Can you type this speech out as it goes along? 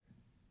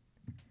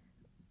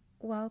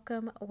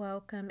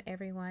Welcome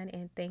everyone,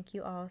 and thank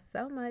you all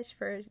so much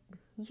for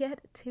yet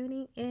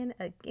tuning in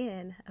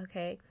again,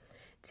 okay,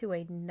 to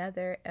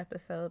another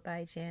episode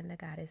by Jan the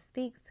Goddess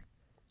Speaks.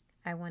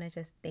 I want to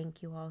just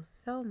thank you all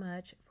so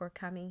much for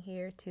coming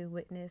here to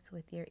witness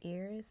with your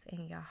ears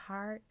and your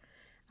heart.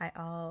 I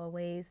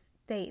always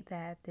state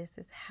that this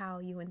is how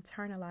you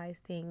internalize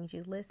things.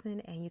 You listen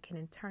and you can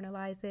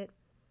internalize it.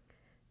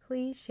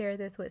 Please share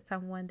this with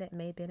someone that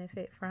may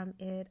benefit from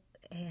it,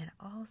 and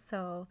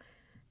also,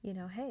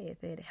 hey,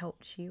 if it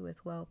helps you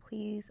as well,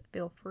 please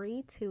feel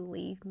free to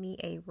leave me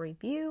a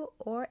review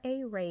or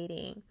a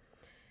rating.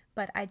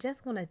 But I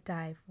just want to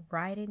dive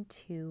right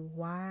into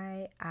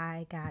why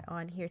I got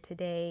on here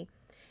today.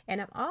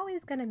 And I'm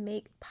always going to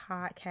make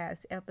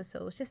podcast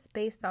episodes just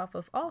based off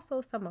of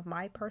also some of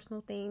my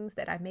personal things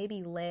that I may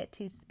be led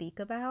to speak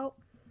about,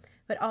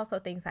 but also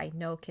things I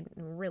know can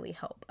really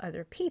help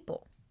other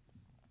people.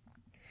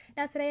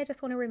 Now, today I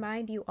just want to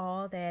remind you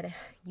all that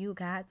you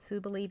got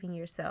to believe in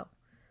yourself.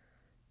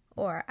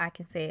 Or I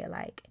can say it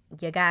like,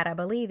 you gotta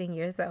believe in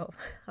yourself,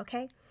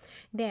 okay?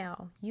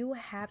 Now, you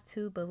have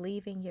to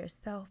believe in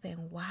yourself,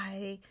 and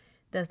why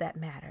does that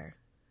matter?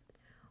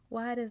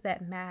 Why does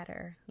that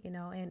matter?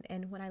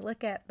 And when I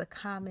look at the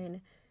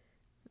common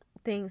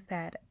things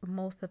that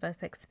most of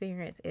us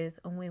experience is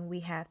when we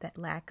have that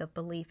lack of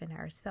belief in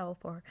ourselves,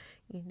 or,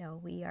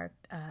 we are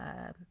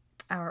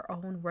our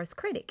own worst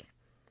critic.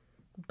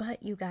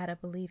 But you gotta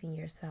believe in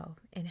yourself.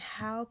 And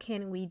how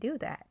can we do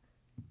that?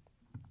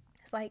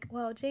 Like,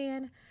 well,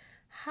 Jan,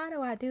 how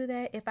do I do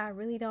that if I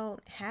really don't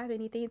have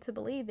anything to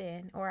believe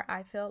in, or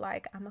I feel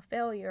like I'm a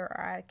failure,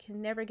 or I can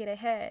never get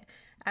ahead?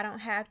 I don't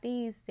have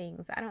these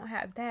things. I don't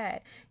have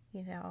that,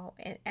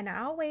 and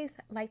I always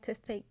like to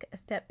take a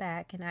step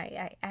back and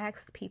I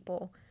ask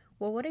people,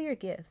 well, what are your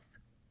gifts?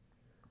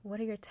 What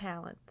are your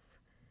talents?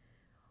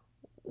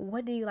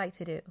 What do you like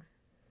to do?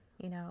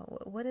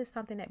 What is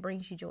something that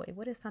brings you joy?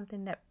 What is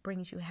something that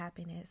brings you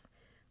happiness?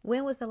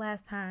 When was the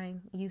last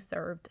time you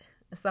served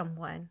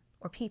someone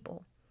or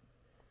people?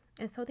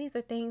 And so these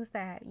are things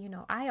that,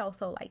 I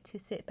also like to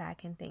sit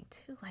back and think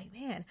too, like,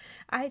 man,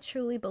 I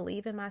truly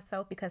believe in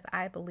myself because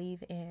I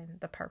believe in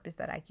the purpose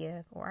that I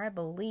give, or I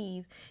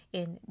believe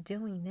in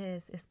doing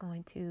this is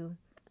going to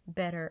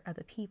better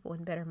other people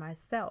and better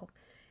myself.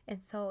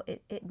 And so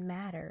it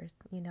matters,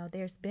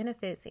 there's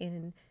benefits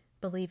in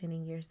believing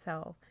in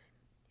yourself.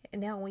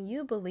 Now, when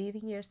you believe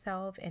in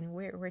yourself, and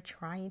we're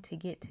trying to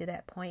get to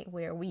that point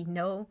where we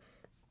know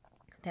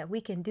that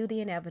we can do the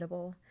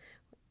inevitable,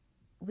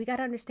 we got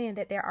to understand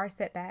that there are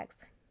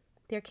setbacks.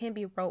 There can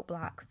be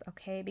roadblocks,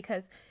 okay?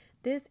 Because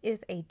this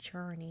is a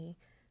journey.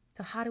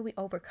 So how do we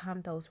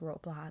overcome those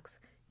roadblocks?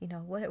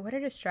 What are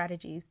the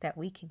strategies that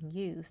we can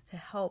use to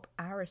help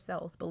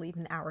ourselves believe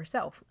in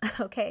ourselves,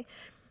 okay?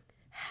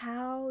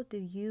 How do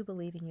you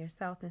believe in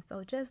yourself? And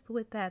so just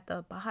with that,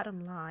 the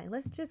bottom line,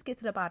 let's just get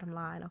to the bottom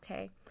line,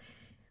 okay?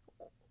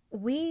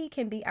 We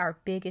can be our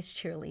biggest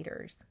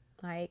cheerleaders.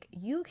 Like,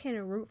 you can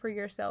root for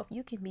yourself.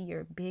 You can be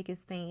your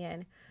biggest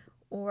fan,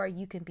 or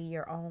you can be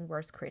your own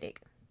worst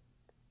critic.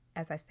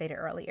 As I stated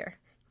earlier,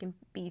 you can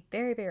be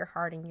very, very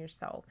hard on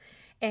yourself.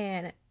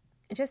 And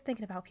just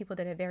thinking about people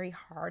that are very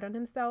hard on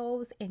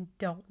themselves and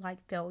don't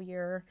like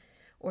failure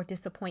or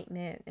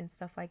disappointment and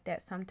stuff like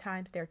that,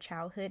 sometimes their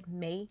childhood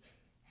may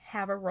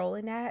have a role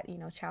in that,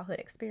 childhood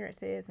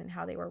experiences and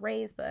how they were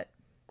raised, but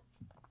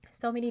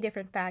so many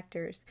different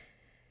factors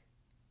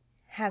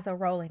has a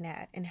role in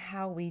that and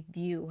how we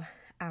view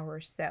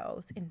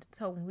ourselves. And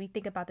so when we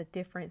think about the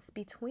difference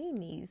between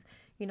these,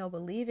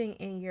 believing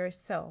in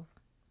yourself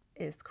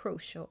is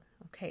crucial.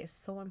 Okay, it's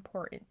so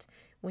important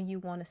when you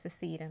want to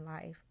succeed in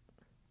life,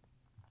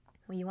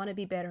 when you want to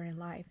be better in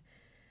life.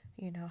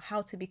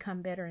 How to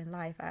become better in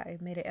life. I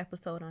made an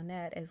episode on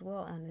that as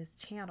well on this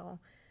channel.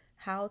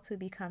 How to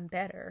become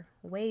better,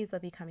 ways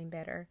of becoming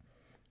better.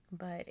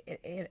 But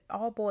it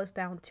all boils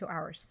down to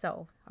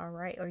ourself, all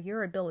right? Or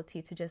your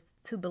ability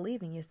to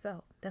believe in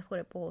yourself. That's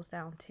what it boils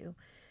down to.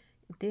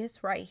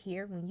 This right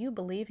here, when you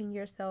believe in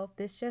yourself,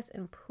 this just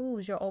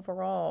improves your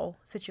overall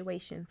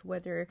situations,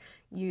 whether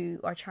you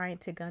are trying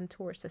to gun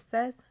towards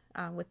success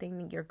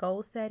within your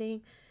goal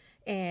setting.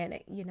 And,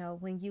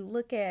 when you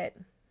look at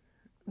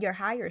your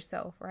higher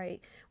self,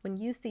 right? When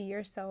you see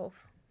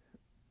yourself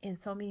in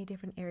so many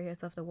different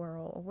areas of the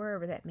world, or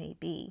wherever that may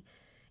be,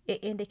 it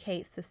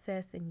indicates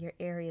success in your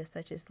area,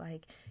 such as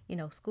like,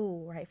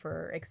 school, right?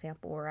 For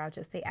example, or I'll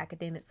just say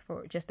academics,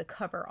 for just to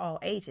cover all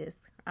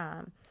ages.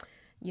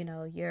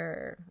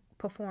 Your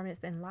performance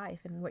in life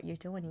and what you're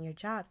doing in your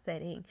job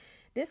setting.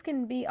 This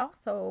can be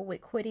also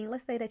with quitting.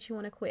 Let's say that you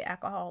want to quit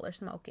alcohol or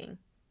smoking.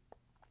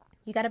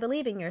 You got to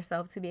believe in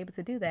yourself to be able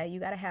to do that. You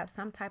got to have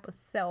some type of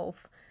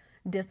self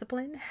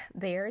discipline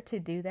there to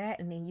do that.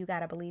 And then you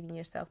got to believe in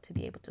yourself to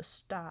be able to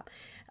stop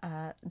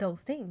those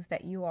things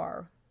that you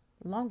are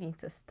longing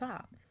to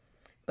stop.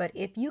 But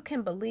if you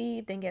can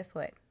believe, then guess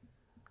what?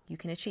 You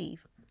can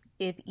achieve.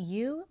 If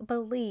you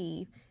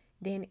believe,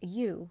 then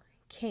you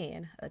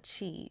can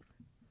achieve.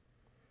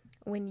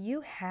 When you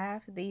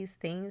have these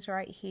things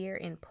right here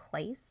in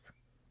place,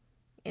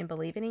 and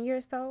believing in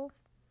yourself,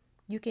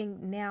 you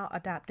can now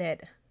adopt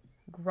that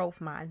growth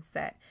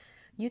mindset.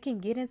 You can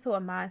get into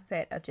a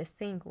mindset of just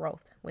seeing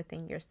growth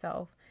within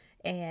yourself.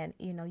 And,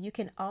 you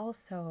can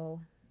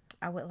also,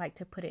 I would like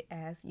to put it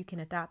as, you can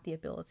adopt the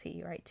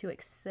ability, right, to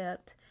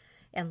accept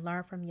and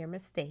learn from your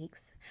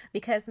mistakes,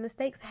 because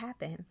mistakes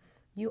happen.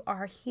 You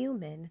are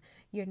human.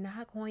 You're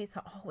not going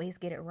to always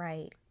get it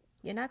right.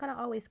 You're not going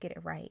to always get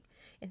it right.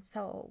 And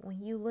so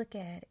when you look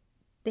at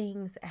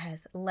things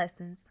as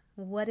lessons,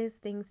 what is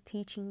things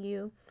teaching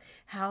you?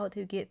 How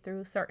to get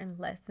through certain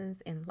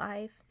lessons in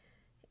life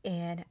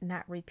and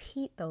not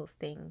repeat those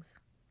things.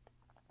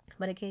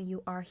 But again,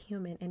 you are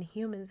human, and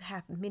humans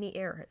have many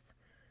errors.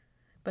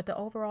 But the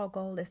overall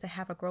goal is to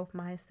have a growth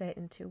mindset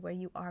into where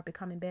you are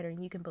becoming better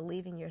and you can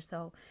believe in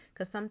yourself.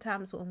 Because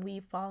sometimes when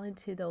we fall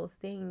into those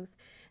things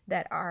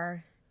that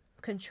are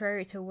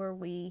contrary to where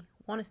we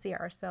want to see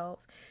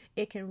ourselves,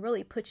 it can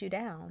really put you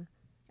down.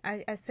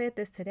 I said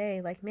this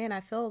today, like, man, I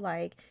feel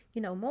like,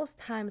 most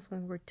times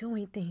when we're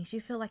doing things,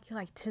 you feel like you're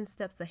like 10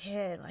 steps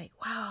ahead. Like,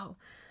 wow,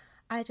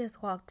 I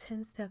just walked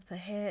 10 steps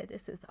ahead.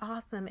 This is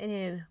awesome. And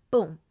then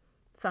boom,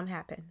 something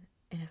happened.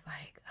 And it's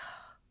like,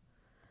 oh,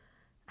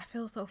 I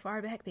feel so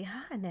far back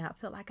behind now. I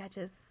feel like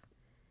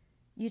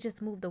you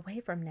just moved away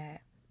from that.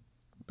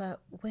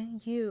 But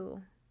when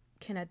you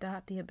can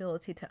adopt the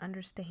ability to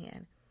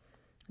understand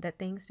that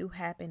things do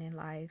happen in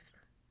life,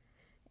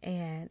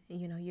 and,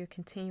 you're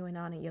continuing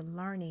on and you're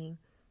learning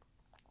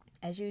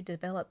as you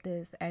develop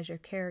this as your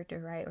character,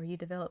 right? Or you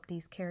develop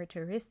these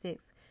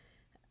characteristics,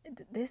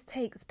 this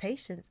takes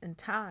patience and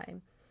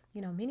time.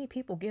 Many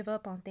people give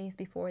up on things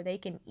before they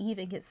can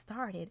even get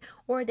started,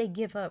 or they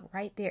give up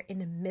right there in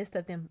the midst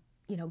of them,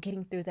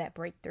 getting through that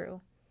breakthrough.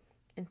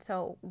 And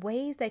so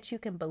ways that you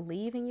can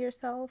believe in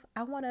yourself,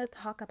 I want to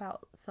talk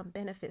about some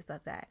benefits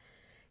of that.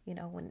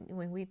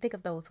 When we think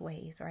of those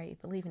ways, right?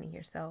 Believing in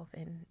yourself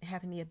and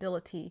having the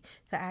ability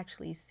to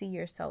actually see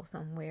yourself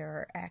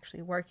somewhere,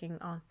 actually working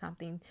on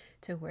something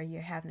to where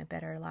you're having a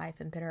better life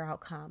and better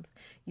outcomes,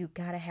 you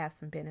got to have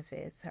some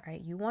benefits,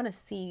 right? You want to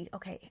see,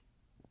 okay,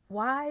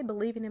 why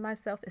believing in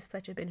myself is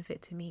such a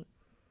benefit to me.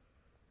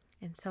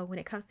 And so when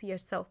it comes to your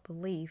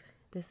self-belief,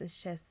 this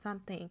is just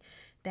something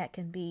that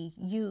can be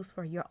used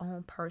for your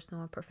own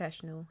personal and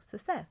professional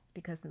success,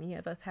 because many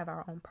of us have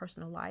our own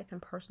personal life and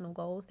personal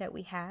goals that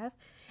we have.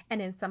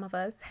 And then some of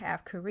us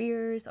have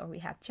careers, or we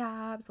have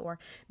jobs, or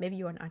maybe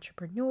you're an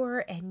entrepreneur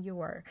and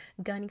you're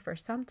gunning for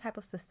some type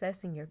of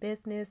success in your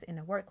business, in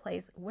the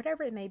workplace,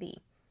 whatever it may be.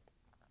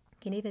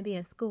 It can even be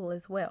in school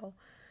as well.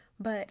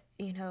 But,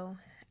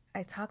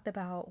 I talked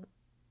about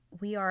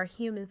we are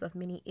humans of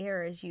many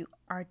errors. You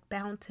are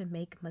bound to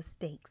make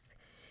mistakes.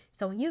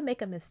 So when you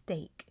make a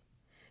mistake,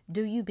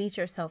 do you beat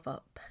yourself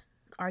up?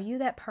 Are you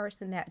that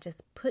person that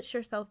just puts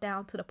yourself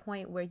down to the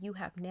point where you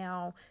have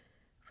now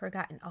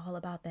forgotten all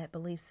about that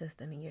belief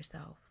system in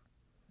yourself?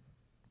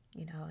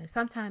 And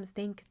sometimes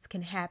things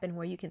can happen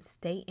where you can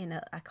stay in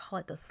I call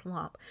it the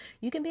slump.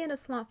 You can be in a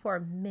slump for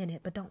a minute,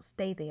 but don't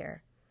stay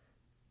there.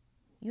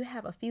 You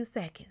have a few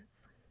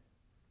seconds.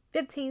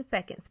 15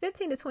 seconds,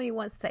 15 to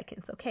 21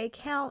 seconds, okay?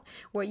 Count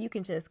where you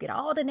can just get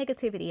all the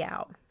negativity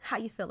out, how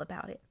you feel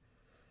about it.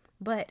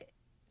 But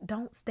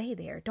don't stay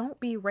there.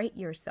 Don't berate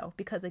yourself,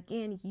 because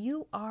again,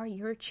 you are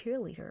your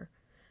cheerleader.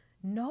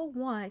 No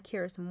one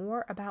cares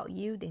more about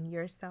you than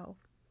yourself.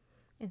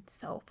 And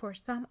so for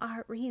some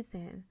odd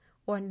reason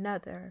or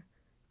another,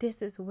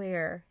 this is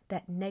where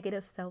that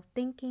negative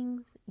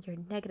self-thinking, your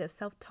negative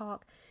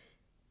self-talk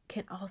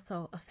can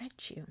also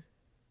affect you.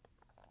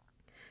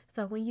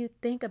 So when you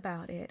think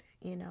about it,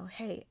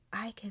 hey,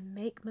 I can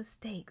make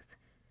mistakes,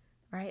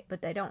 right?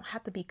 But they don't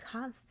have to be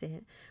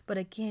constant. But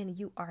again,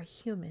 you are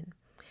human.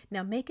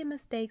 Now, making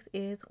mistakes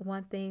is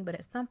one thing, but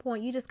at some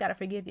point you just got to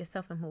forgive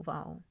yourself and move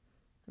on,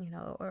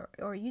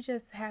 or you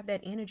just have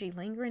that energy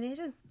lingering. It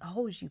just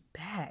holds you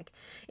back.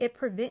 It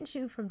prevents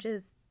you from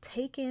just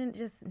taking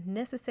just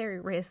necessary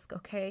risk,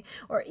 okay?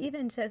 Or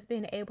even just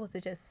being able to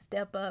just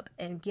step up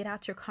and get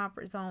out your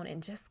comfort zone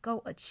and just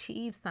go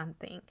achieve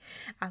something.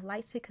 I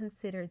like to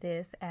consider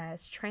this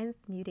as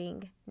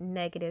transmuting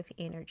negative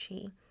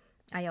energy.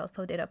 I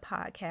also did a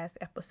podcast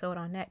episode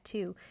on that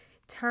too.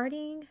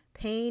 Turning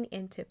pain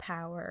into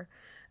power.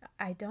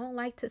 I don't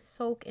like to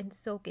soak in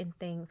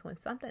things. When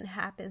something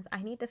happens,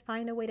 I need to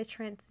find a way to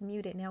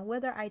transmute it. Now,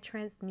 whether I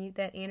transmute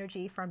that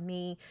energy from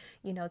me,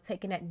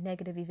 taking that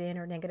negative event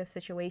or negative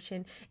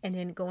situation and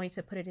then going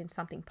to put it in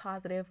something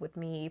positive with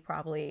me,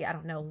 probably, I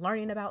don't know,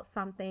 learning about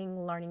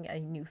something, learning a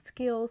new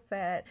skill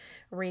set,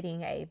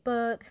 reading a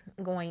book,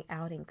 going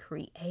out and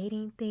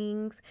creating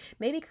things,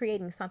 maybe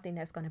creating something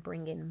that's going to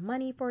bring in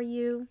money for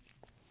you.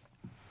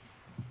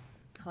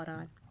 Hold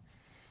on.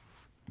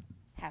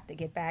 Have to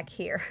get back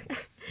here.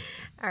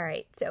 All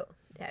right, so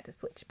I had to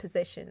switch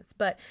positions.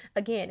 But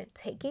again,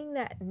 taking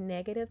that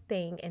negative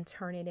thing and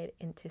turning it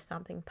into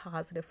something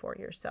positive for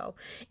yourself.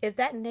 If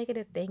that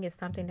negative thing is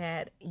something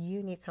that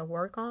you need to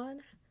work on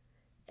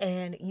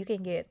and you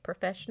can get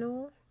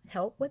professional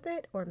help with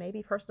it, or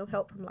maybe personal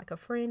help from like a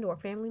friend or a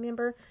family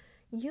member,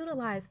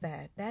 Utilize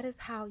that. That is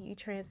how you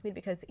transmit,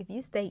 because if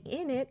you stay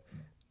in it,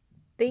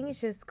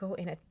 things just go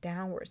in a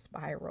downward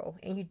spiral,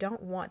 and you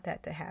don't want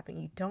that to happen.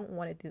 You don't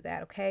want to do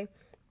that, okay?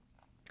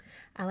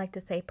 I like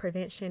to say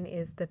prevention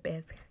is the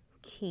best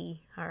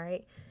key, all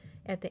right?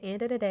 At the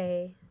end of the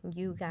day,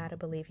 you got to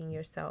believe in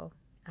yourself.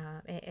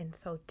 And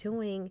so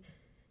doing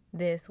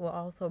this will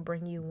also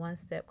bring you one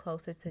step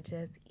closer to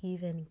just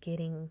even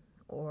getting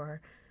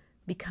or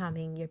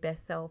becoming your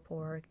best self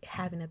or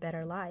having a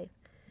better life.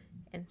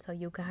 And so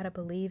you got to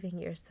believe in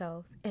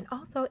yourselves and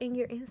also in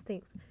your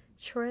instincts.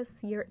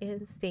 Trust your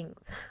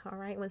instincts, all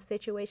right? When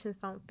situations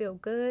don't feel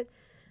good,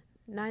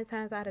 9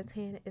 times out of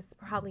 10, it's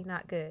probably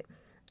not good.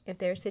 If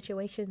there are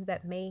situations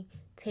that may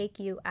take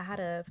you out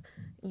of,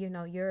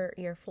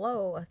 your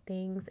flow of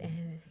things,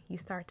 and you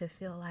start to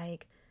feel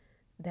like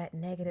that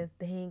negative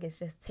thing is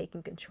just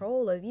taking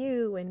control of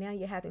you, and now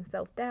you're having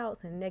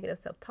self-doubts and negative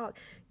self-talk,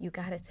 you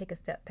got to take a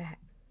step back,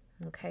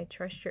 okay?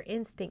 Trust your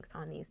instincts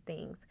on these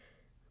things.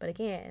 But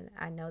again,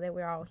 I know that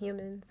we're all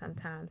human.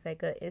 Sometimes that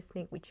gut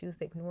instinct, we choose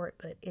to ignore it,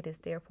 but it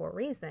is there for a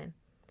reason.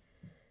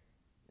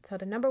 So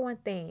the number one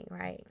thing,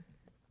 right,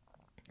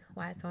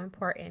 why it's so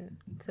important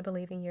to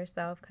believe in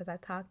yourself, because I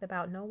talked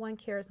about no one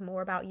cares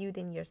more about you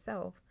than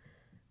yourself.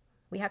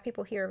 We have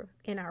people here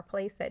in our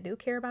place that do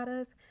care about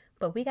us,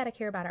 but we got to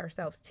care about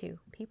ourselves too.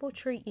 People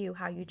treat you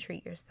how you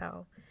treat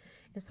yourself.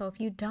 And so if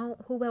you don't,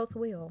 who else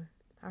will?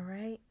 All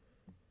right.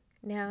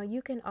 Now,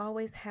 you can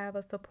always have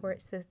a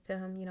support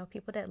system,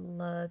 people that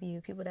love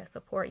you, people that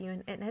support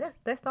you. And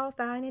that's all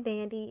fine and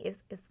dandy.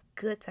 It's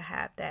good to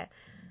have that.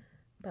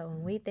 But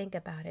when we think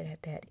about it,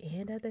 at that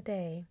end of the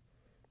day,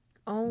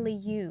 only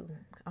you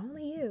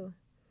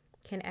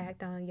can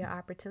act on your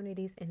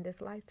opportunities in this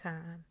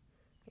lifetime,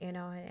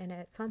 and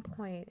at some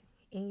point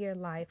in your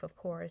life, of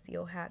course,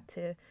 you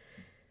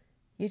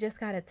just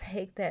got to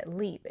take that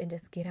leap and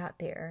just get out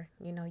there.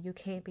 You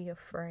can't be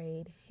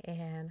afraid,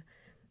 and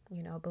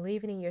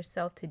believing in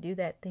yourself to do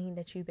that thing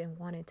that you've been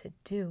wanting to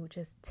do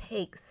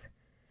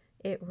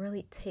it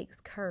really takes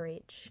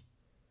courage.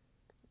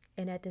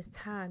 And at this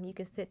time, you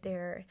can sit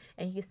there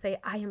and you say,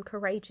 I am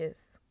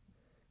courageous.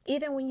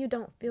 Even when you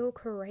don't feel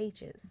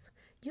courageous,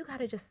 you got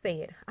to just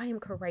say it. I am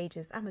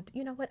courageous.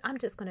 You know what? I'm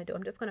just going to do it.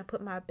 I'm just going to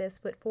put my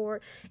best foot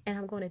forward, and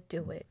I'm going to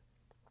do it.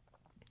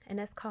 And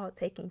that's called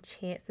taking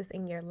chances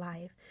in your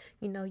life.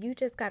 You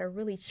just got to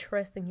really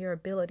trust in your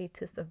ability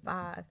to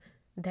survive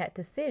that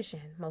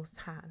decision most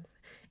times.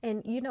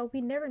 And,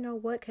 we never know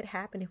what could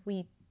happen if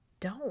we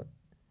don't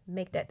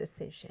make that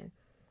decision.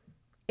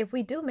 If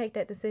we do make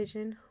that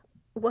decision,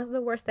 what's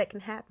the worst that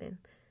can happen?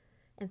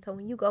 And so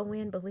when you go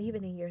in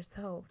believing in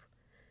yourself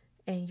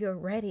and you're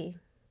ready,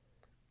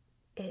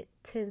 it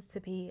tends to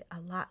be a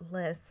lot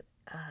less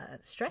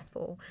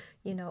stressful,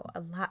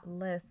 a lot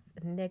less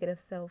negative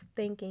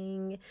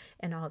self-thinking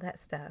and all that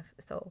stuff.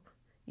 So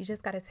you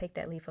just got to take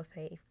that leap of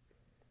faith.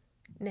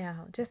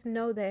 Now, just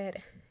know that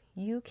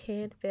you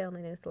can fail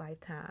in this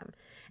lifetime.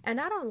 And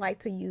I don't like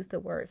to use the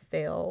word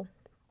fail,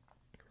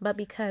 but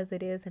because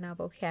it is in our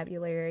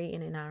vocabulary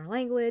and in our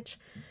language,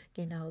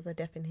 the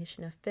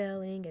definition of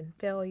failing and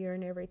failure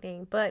and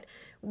everything. But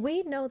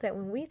we know that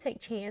when we take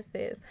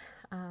chances,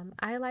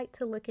 I like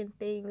to look in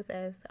things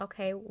as,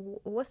 okay,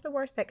 what's the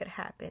worst that could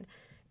happen?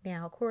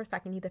 Now, of course, I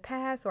can either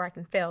pass or I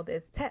can fail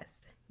this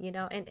test,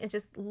 and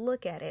just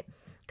look at it,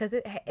 because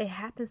it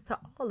happens to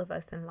all of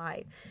us in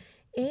life.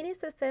 Any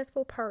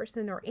successful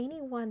person or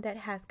anyone that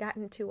has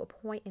gotten to a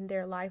point in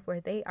their life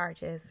where they are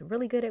just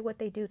really good at what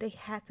they do, they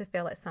had to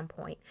fail at some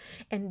point.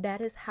 And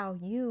that is how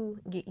you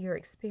get your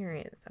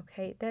experience,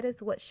 okay? That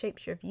is what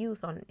shapes your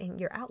views on and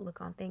your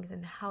outlook on things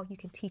and how you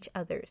can teach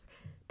others.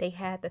 They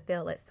had to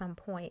fail at some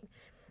point.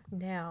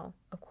 Now,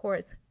 of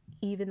course,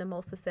 even the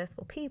most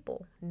successful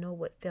people know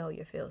what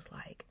failure feels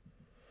like.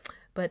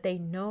 But they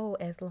know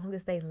as long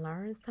as they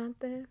learn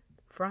something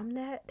from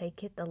that, they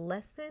get the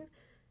lesson,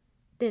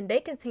 then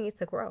they continue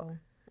to grow.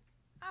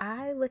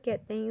 I look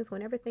at things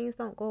whenever things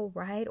don't go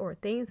right or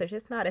things are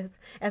just not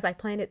as I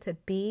planned it to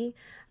be.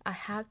 I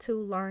have to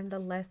learn the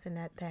lesson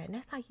at that. And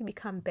that's how you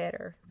become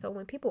better. So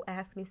when people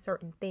ask me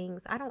certain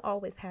things, I don't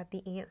always have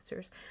the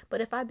answers.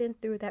 But if I've been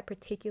through that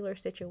particular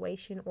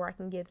situation or I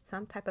can give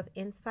some type of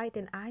insight,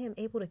 then I am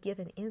able to give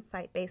an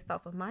insight based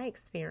off of my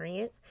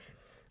experience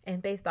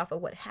and based off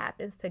of what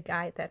happens to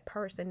guide that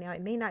person. Now,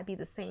 it may not be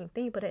the same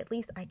thing, but at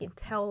least I can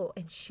tell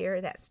and share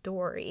that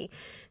story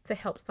to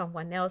help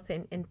someone else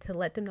and to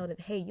let them know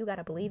that, hey, you got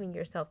to believe in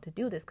yourself to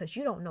do this, because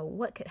you don't know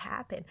what could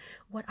happen,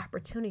 what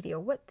opportunity or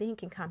what thing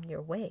can come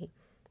your way.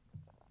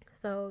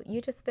 So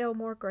you just fail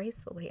more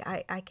gracefully.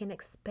 I can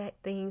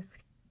expect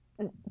things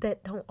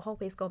that don't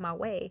always go my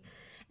way.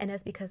 And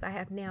that's because I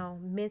have now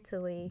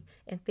mentally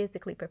and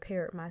physically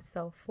prepared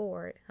myself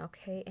for it.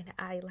 Okay. And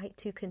I like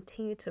to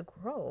continue to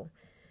grow.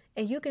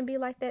 And you can be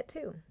like that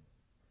too.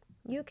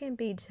 You can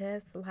be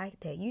just like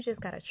that. You just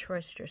got to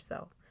trust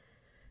yourself.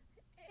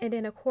 And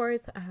then, of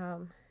course,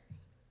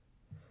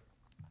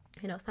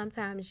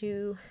 sometimes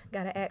you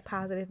got to act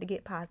positive to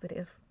get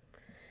positive.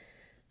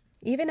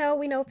 Even though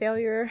we know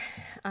failure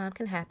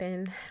can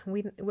happen,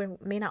 we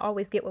may not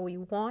always get what we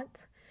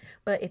want.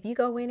 But if you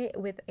go in it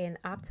with an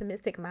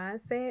optimistic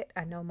mindset,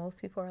 I know most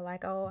people are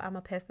like, "Oh, I'm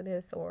a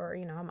pessimist," or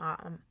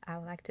I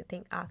like to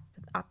think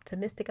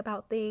optimistic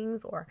about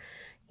things, or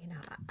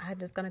I'm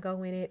just gonna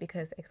go in it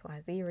because X,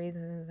 Y, Z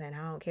reasons, and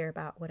I don't care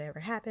about whatever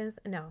happens.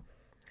 No,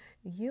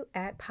 you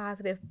act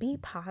positive, be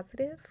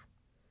positive,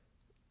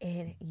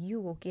 and you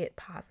will get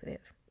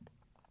positive.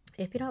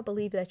 If you don't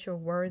believe that you're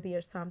worthy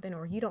or something,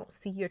 or you don't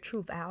see your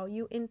true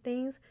value in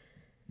things,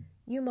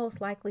 you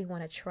most likely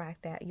want to track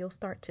that. You'll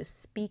start to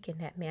speak in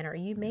that manner.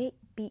 You may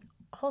be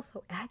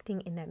also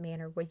acting in that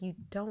manner where you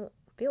don't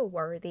feel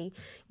worthy,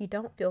 you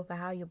don't feel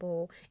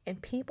valuable,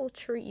 and people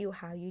treat you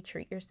how you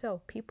treat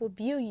yourself. People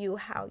view you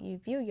how you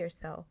view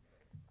yourself.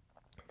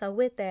 So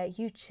with that,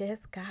 you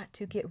just got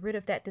to get rid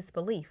of that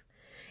disbelief.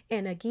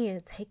 And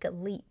again, take a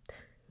leap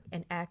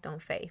and act on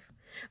faith.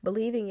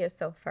 Believe in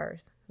yourself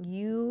first.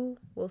 You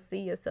will see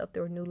yourself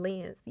through a new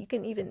lens. You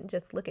can even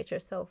just look at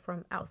yourself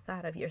from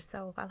outside of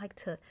yourself. I like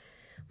to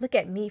look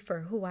at me for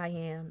who I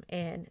am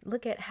and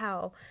look at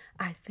how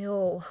I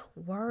feel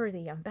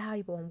worthy. I'm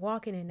valuable. I'm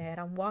walking in that.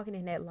 I'm walking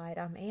in that light.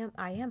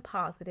 I am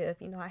positive.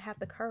 I have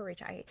the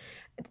courage.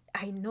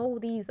 I know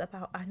these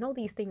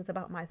things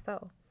about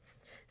myself.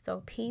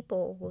 So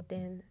people will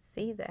then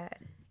see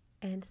that.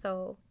 And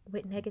so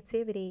with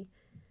negativity,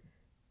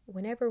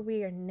 whenever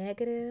we are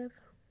negative,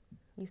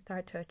 you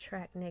start to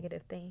attract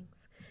negative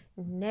things.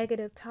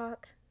 Negative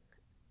talk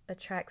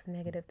attracts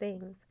negative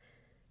things.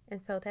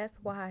 And so that's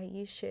why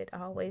you should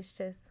always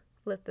just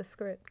flip the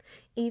script,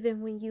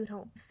 even when you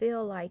don't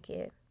feel like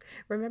it.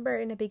 Remember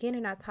in the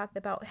beginning, I talked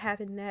about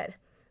having that,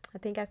 I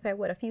think I said,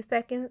 a few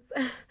seconds,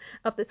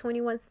 up to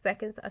 21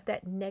 seconds of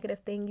that negative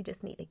thing. You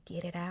just need to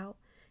get it out.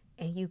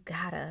 And you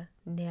gotta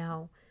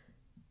now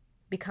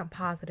become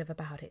positive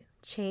about it.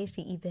 Change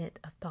the event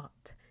of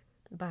thought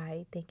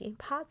by thinking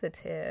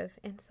positive.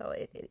 And so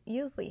it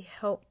usually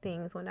helps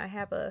things. When I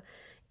have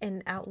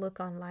an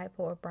outlook on life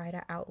or a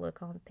brighter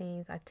outlook on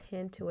things, I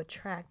tend to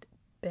attract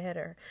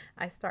better.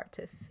 I start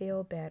to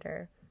feel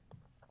better.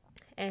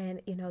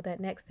 And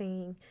that next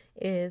thing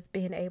is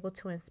being able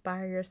to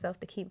inspire yourself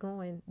to keep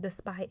going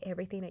despite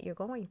everything that you're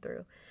going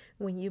through.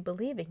 When you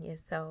believe in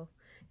yourself,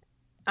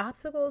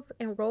 obstacles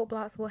and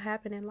roadblocks will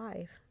happen in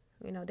life.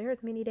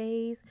 There's many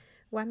days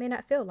where I may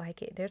not feel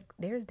like it.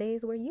 There's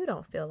days where you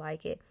don't feel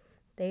like it.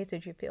 Days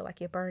that you feel like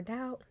you're burned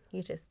out,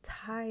 you're just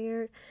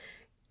tired,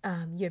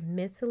 you're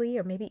mentally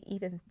or maybe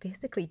even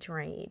physically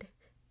drained.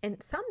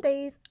 And some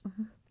days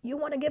you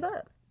want to give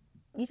up.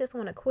 You just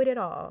want to quit it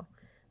all.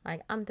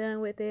 Like, I'm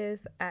done with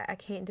this. I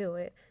can't do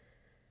it.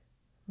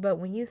 But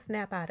when you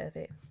snap out of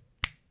it,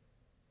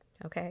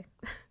 okay?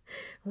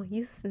 When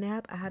you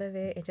snap out of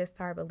it and just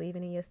start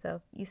believing in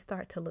yourself, you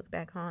start to look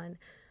back on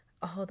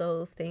all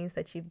those things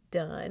that you've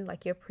done,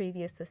 like your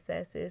previous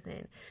successes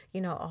and,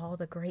 all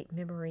the great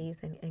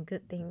memories and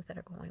good things that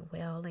are going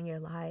well in your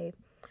life,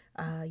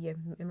 your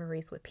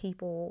memories with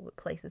people, with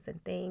places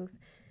and things.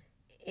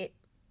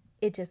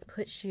 It just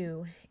puts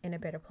you in a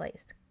better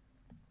place.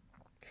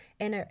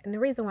 And the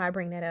reason why I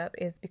bring that up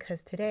is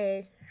because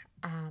today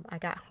I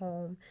got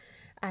home.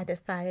 I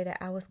decided that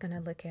I was going to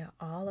look at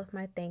all of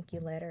my thank you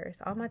letters,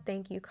 all my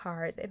thank you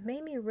cards. It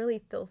made me really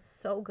feel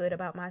so good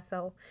about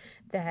myself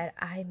that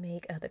I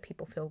make other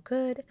people feel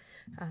good.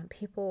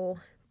 People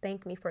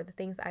thank me for the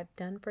things I've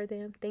done for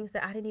them, things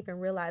that I didn't even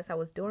realize I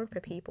was doing for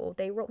people.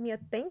 They wrote me a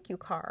thank you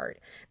card.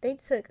 They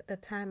took the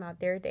time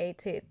out their day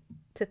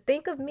to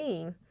think of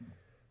me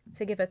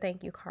to give a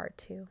thank you card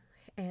to.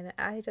 And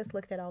I just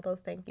looked at all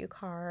those thank you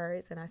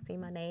cards and I see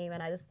my name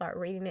and I just start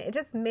reading it. It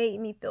just made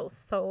me feel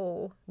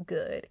so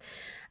good.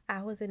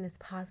 I was in this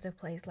positive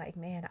place like,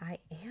 man, I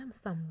am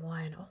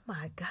someone. Oh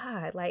my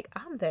God. Like,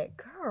 I'm that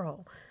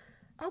girl.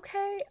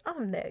 Okay.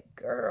 I'm that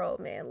girl,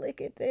 man.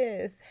 Look at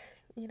this.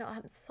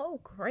 I'm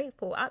so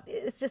grateful.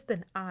 It's just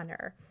an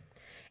honor.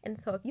 And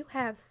so if you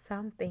have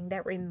something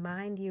that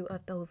remind you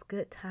of those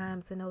good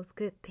times and those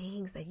good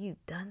things that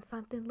you've done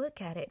something,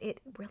 look at it.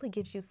 It really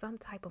gives you some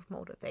type of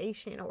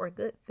motivation or a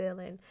good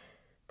feeling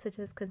to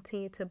just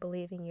continue to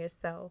believe in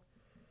yourself.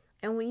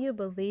 And when you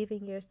believe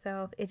in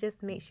yourself, it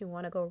just makes you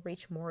want to go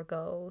reach more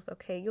goals.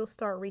 Okay, you'll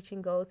start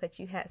reaching goals that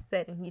you had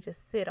set and you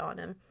just sit on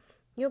them.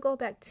 You'll go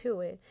back to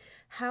it.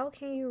 How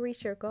can you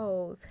reach your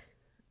goals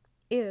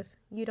if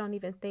you don't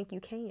even think you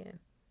can?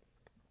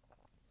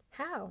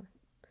 How?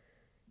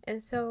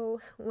 And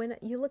so when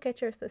you look at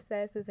your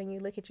successes and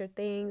you look at your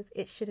things,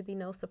 it should be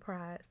no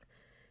surprise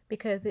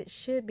because it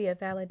should be a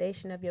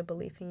validation of your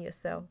belief in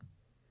yourself.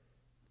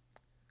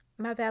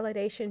 My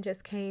validation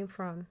just came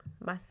from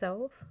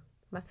myself,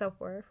 my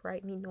self-worth,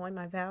 right? Me knowing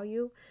my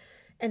value.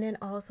 And then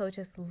also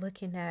just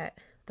looking at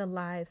the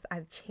lives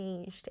I've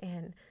changed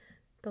and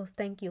those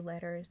thank you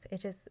letters. It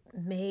just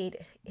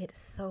made it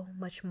so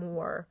much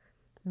more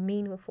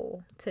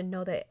meaningful to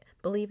know that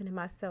believing in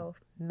myself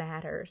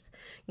matters.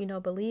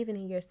 Believing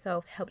in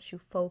yourself helps you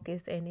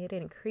focus, and it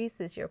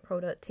increases your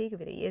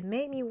productivity. It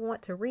made me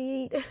want to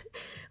read.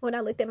 When I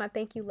looked at my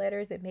thank you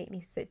letters, it made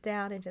me sit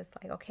down and just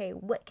like, okay,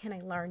 what can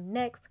I learn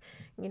next?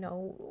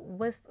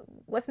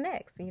 What's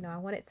next? I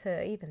wanted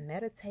to even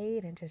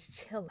meditate and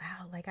just chill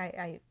out. Like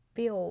I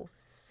feel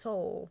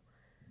so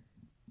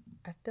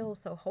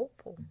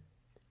hopeful.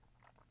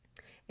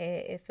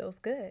 It feels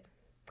good.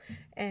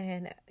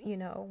 And,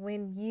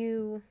 when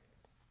you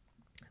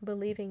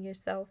believe in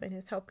yourself and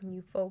it's helping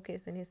you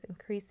focus and it's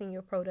increasing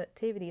your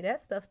productivity,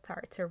 that stuff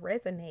starts to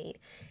resonate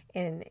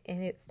and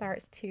it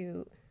starts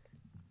to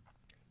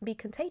be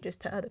contagious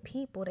to other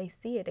people. They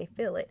see it, they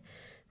feel it.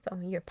 So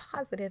when you're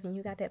positive and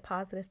you got that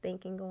positive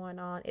thinking going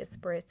on, it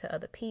spreads to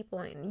other people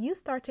and you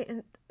start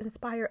to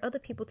inspire other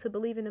people to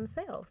believe in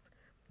themselves.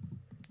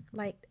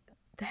 Like,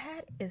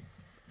 that is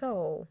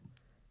so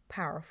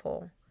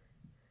powerful.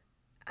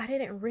 I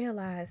didn't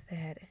realize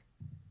that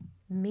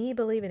me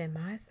believing in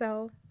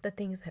myself, the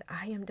things that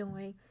I am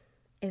doing,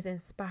 is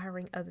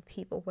inspiring other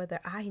people, whether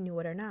I knew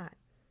it or not.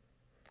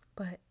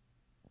 But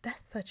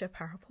that's such a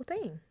powerful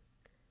thing.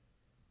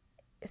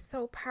 It's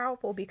so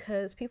powerful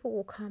because people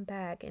will come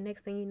back and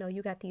next thing you know,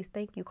 you got these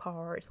thank you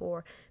cards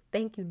or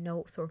thank you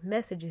notes or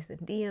messages and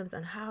DMs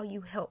on how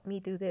you helped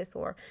me do this,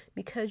 or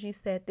because you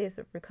said this,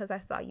 or because I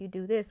saw you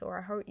do this, or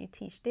I heard you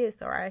teach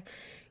this, or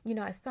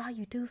I saw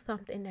you do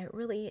something that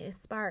really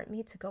inspired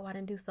me to go out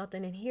and do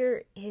something. And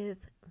here is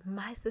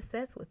my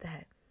success with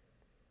that.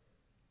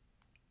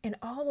 In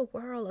all the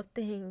world of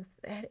things,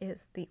 that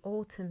is the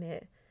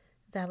ultimate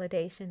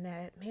validation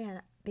that,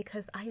 man,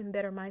 because I am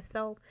better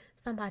myself,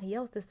 somebody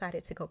else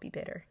decided to go be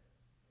better.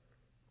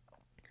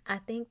 I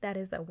think that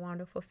is a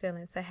wonderful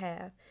feeling to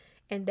have.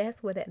 And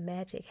that's where that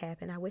magic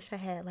happened. I wish I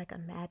had like a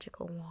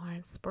magical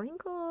wand,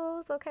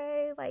 sprinkles,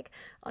 okay, like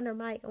on the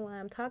mic when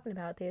I'm talking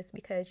about this,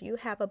 because you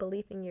have a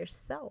belief in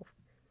yourself.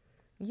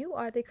 You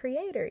are the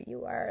creator.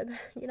 You are,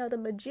 the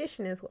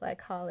magician is what I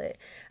call it.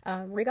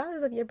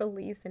 Regardless of your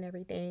beliefs and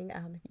everything,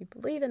 if you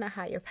believe in a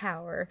higher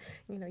power,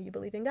 you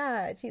believe in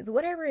God, Jesus,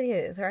 whatever it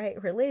is,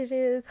 right?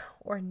 Religious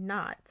or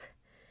not,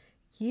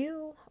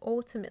 you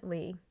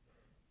ultimately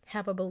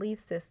have a belief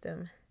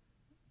system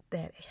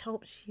that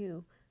helps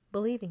you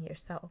believe in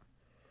yourself.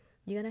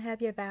 You're going to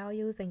have your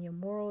values and your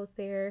morals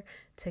there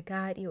to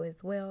guide you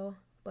as well.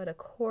 But of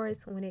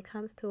course, when it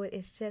comes to it,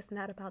 it's just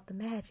not about the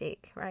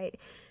magic, right?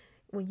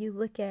 When you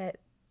look at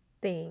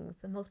things,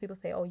 and most people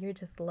say, oh, you're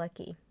just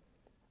lucky.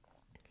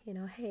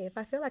 Hey, if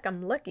I feel like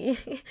I'm lucky,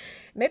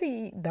 maybe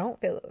you don't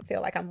feel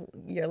like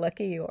you're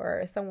lucky,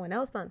 or someone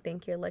else don't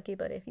think you're lucky.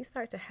 But if you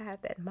start to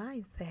have that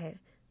mindset,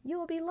 you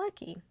will be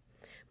lucky.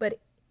 But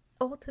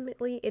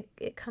ultimately,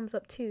 it comes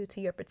up to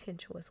your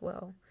potential as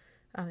well.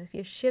 If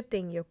you're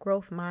shifting your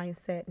growth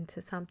mindset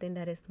into something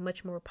that is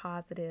much more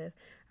positive,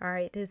 all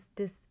right, this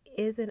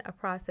isn't a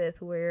process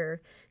where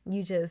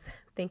you just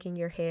think in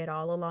your head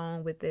all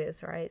along with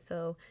this, right?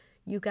 So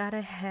you got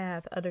to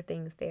have other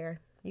things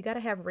there. You got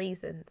to have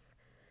reasons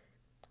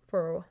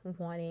for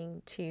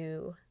wanting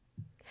to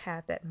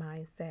have that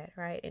mindset,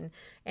 right?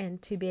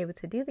 And to be able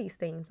to do these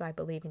things by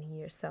believing in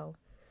yourself.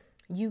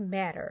 You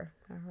matter,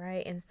 all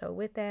right? And so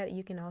with that,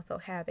 you can also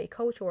have a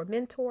coach or a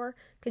mentor,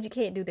 because you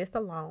can't do this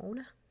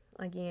alone.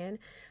 Again,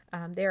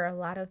 there are a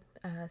lot of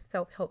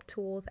self-help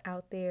tools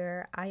out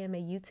there. I am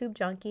a YouTube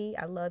junkie.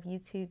 I love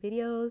YouTube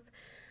videos.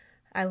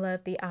 I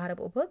love the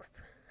Audible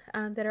books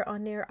that are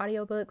on there,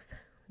 audiobooks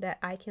that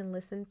I can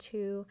listen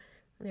to.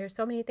 There's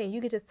so many things.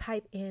 You could just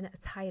type in a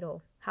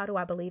title, how do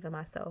I believe in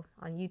myself,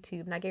 on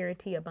YouTube, and I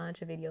guarantee a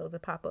bunch of videos will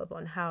pop up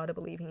on how to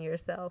believe in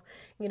yourself,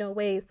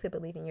 ways to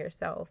believe in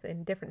yourself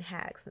and different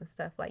hacks and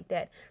stuff like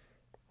that.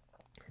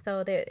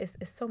 So there is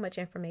so much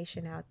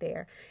information out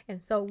there.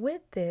 And so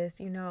with this,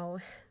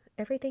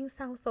 everything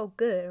sounds so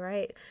good,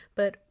 right?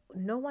 But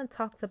no one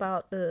talks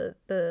about the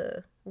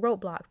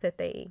roadblocks that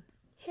they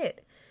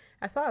hit.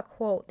 I saw a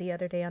quote the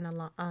other day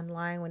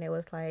online when it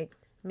was like,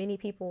 many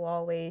people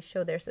always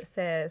show their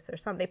success or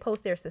something. They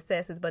post their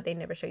successes, but they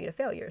never show you the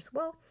failures.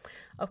 Well,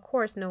 of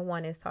course, no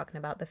one is talking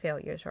about the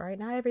failures, right?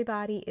 Not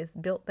everybody is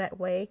built that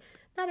way.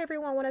 Not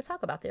everyone want to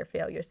talk about their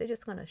failures. They're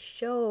just going to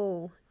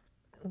show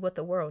what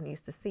the world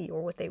needs to see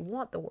or what they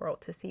want the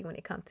world to see when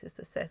it comes to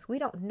success. We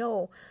don't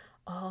know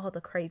all the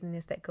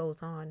craziness that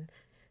goes on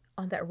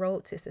that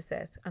road to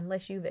success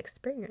unless you've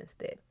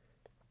experienced it.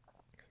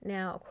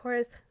 Now, of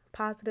course,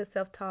 positive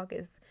self-talk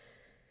is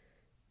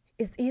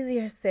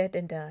easier said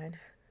than done.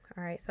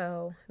 All right,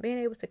 so being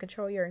able to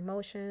control your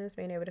emotions,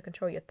 being able to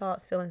control your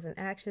thoughts, feelings, and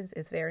actions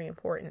is very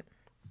important.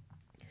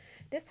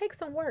 This takes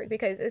some work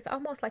because it's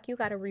almost like you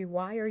got to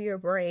rewire your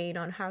brain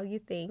on how you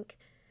think,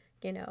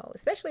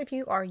 especially if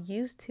you are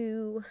used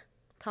to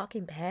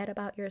talking bad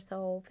about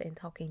yourself and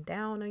talking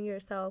down on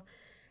yourself.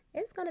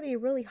 It's going to be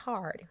really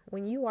hard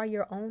when you are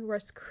your own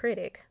worst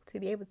critic to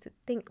be able to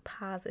think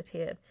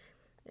positive.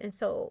 And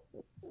so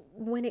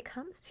when it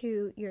comes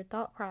to your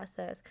thought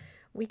process,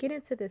 we get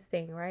into this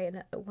thing, right?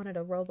 And one of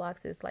the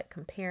roadblocks is like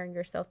comparing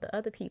yourself to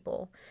other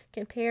people,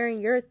 comparing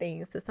your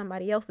things to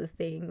somebody else's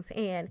things.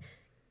 And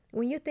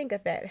when you think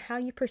of that, how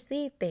you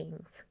perceive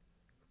things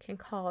can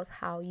cause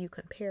how you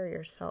compare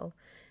yourself.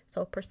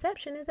 So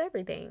perception is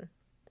everything.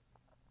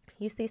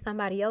 You see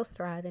somebody else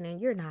thriving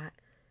and you're not,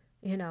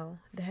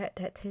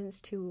 that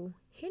tends to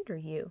hinder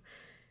you.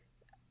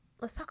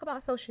 Let's talk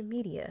about social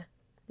media.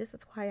 This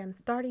is why I'm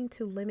starting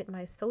to limit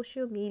my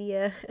social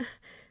media,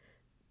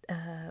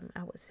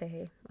 I would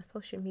say my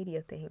social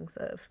media things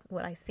of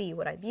what I see,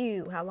 what I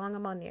view, how long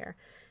I'm on there.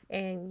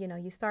 And,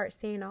 you start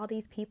seeing all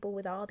these people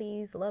with all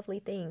these lovely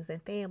things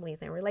and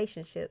families and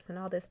relationships and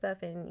all this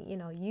stuff. And,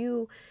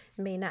 you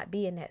may not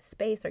be in that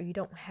space, or you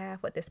don't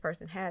have what this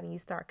person has. And you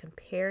start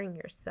comparing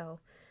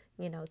yourself,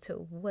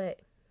 to what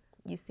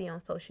you see on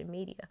social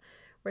media.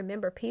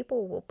 Remember,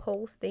 people will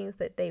post things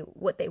that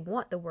what they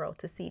want the world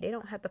to see. They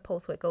don't have to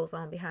post what goes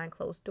on behind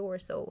closed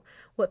doors. So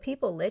what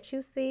people let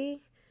you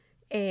see,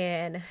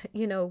 and,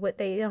 what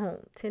they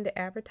don't tend to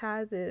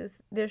advertise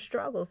is their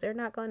struggles. They're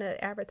not going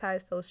to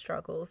advertise those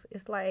struggles.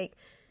 It's like,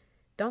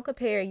 don't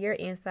compare your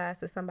insides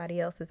to somebody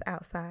else's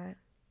outside.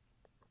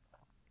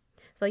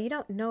 So you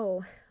don't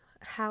know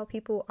how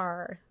people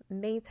are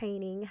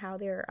maintaining, how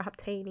they're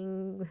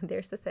obtaining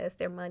their success,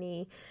 their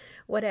money,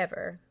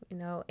 whatever,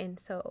 And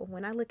so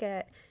when I look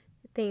at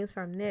things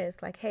from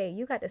this, like, hey,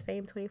 you got the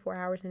same 24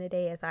 hours in a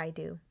day as I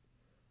do.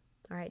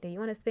 All right, do you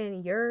want to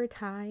spend your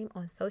time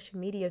on social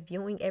media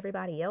viewing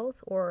everybody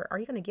else, or are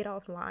you going to get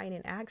offline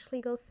and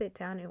actually go sit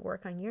down and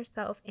work on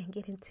yourself and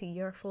get into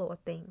your flow of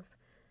things?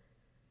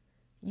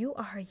 You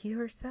are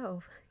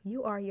yourself.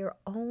 You are your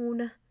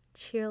own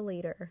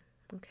cheerleader,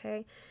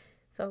 okay?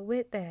 So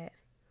with that,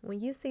 when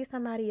you see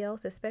somebody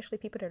else, especially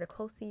people that are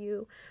close to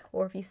you,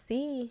 or if you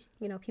see,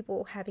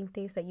 people having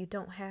things that you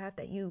don't have,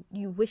 that you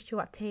wish you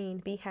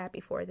obtained, be happy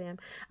for them.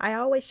 I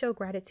always show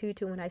gratitude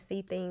to when I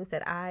see things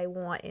that I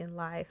want in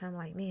life. I'm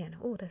like, man,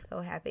 oh, that's so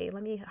happy.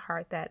 Let me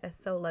heart that.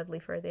 That's so lovely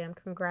for them.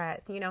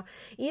 Congrats.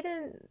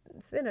 Even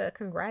send a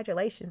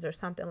congratulations or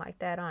something like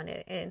that on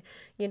it. And,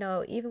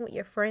 even with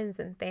your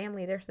friends and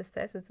family, their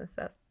successes and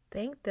stuff,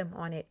 thank them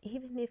on it,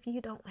 even if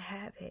you don't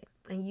have it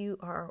and you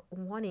are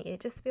wanting it.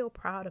 Just feel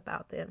proud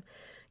about them,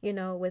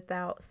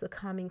 without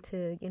succumbing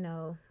to,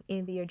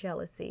 envy or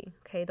jealousy.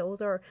 Okay,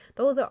 those are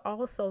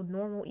also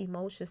normal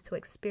emotions to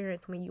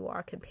experience when you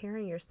are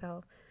comparing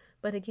yourself.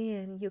 But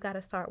again, you got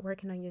to start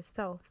working on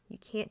yourself. You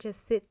can't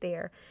just sit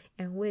there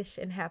and wish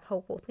and have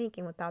hopeful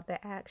thinking without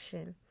the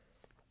action.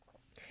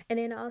 And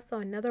then also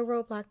another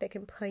roadblock that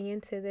can play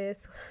into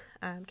this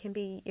can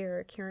be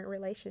your current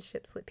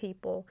relationships with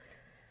people.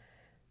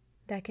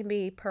 That can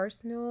be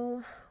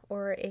personal,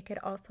 or it could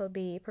also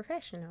be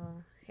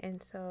professional.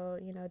 And so,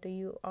 do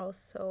you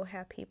also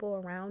have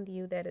people around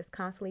you that is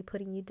constantly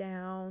putting you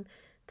down,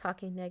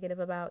 talking negative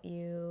about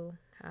you?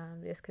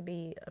 This could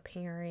be a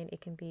parent,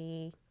 it can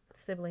be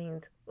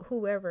siblings,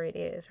 whoever it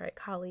is, right?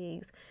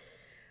 Colleagues,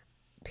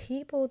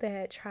 people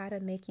that try to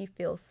make you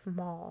feel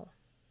small.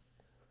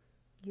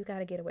 You got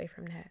to get away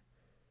from that.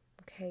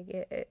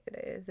 Okay,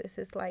 this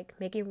is like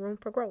making room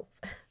for growth.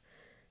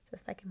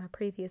 Just like in my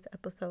previous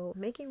episode,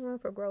 making room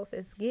for growth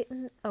is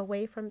getting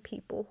away from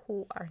people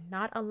who are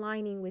not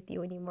aligning with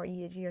you anymore.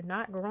 You're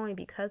not growing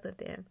because of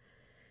them.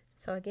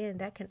 So again,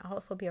 that can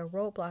also be a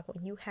roadblock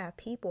when you have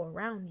people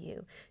around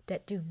you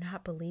that do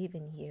not believe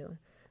in you.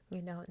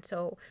 And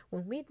so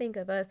when we think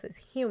of us as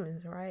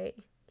humans, right?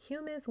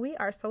 Humans, we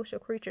are social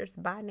creatures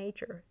by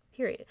nature,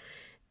 period.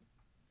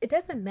 It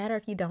doesn't matter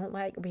if you don't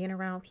like being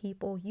around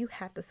people. You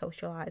have to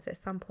socialize at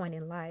some point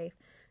in life.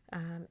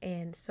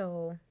 And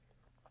so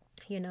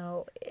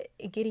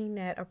getting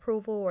that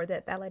approval or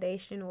that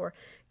validation or,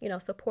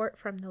 support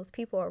from those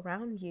people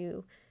around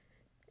you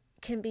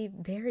can be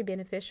very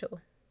beneficial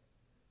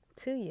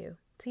to you,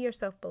 to your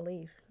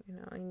self-belief,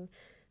 and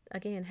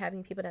again,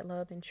 having people that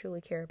love and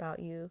truly care about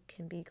you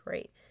can be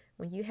great.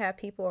 When you have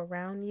people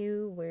around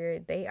you where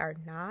they are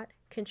not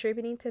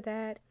contributing to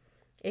that,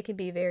 it can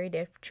be very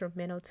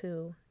detrimental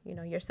to,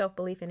 your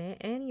self-belief in it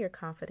and your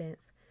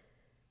confidence.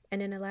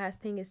 And then the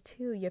last thing is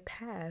too, your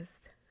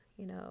past,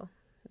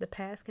 the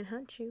past can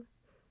hunt you.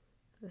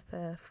 It's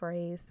a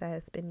phrase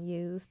that's been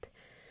used.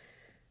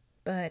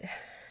 But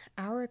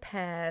our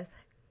past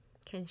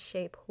can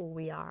shape who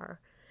we are.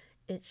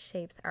 It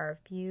shapes our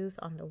views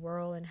on the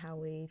world and how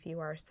we view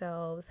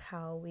ourselves,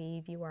 how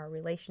we view our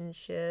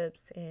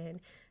relationships, and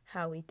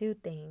how we do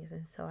things.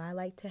 And so I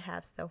like to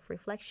have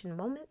self-reflection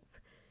moments.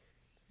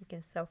 You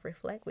can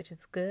self-reflect, which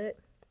is good,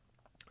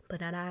 but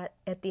not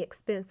at the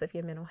expense of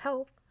your mental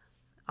health.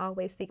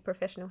 Always seek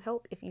professional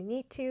help if you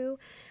need to,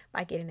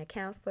 by getting a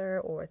counselor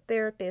or a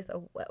therapist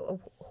or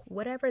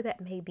whatever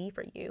that may be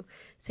for you,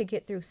 to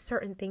get through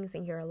certain things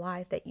in your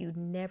life that you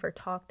never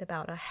talked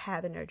about or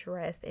haven't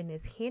addressed and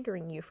is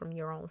hindering you from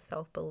your own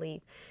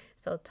self-belief.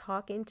 So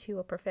talking to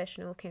a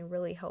professional can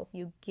really help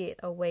you get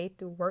away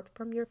through work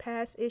from your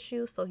past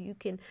issues so you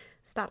can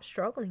stop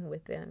struggling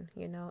with them,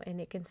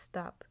 and it can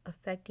stop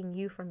affecting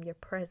you from your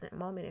present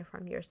moment and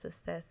from your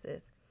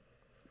successes.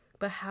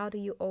 But how do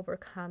you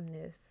overcome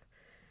this?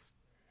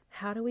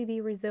 How do we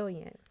be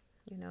resilient?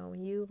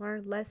 When you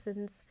learn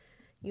lessons,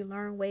 you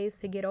learn ways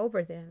to get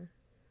over them.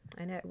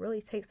 And that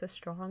really takes a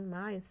strong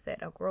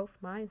mindset, a growth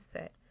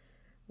mindset.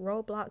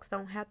 Roadblocks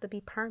don't have to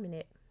be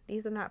permanent.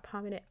 These are not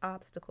permanent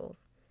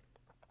obstacles.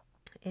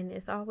 And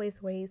it's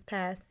always ways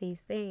past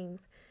these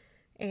things.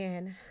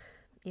 And,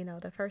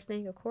 the first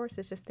thing, of course,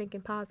 is just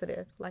thinking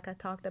positive. Like I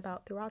talked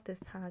about throughout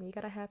this time, you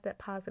got to have that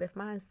positive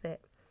mindset.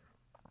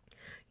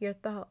 Your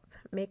thoughts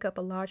make up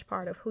a large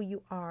part of who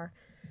you are.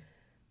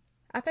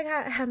 I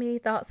forgot how many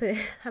thoughts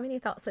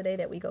a day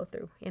that we go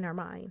through in our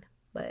mind,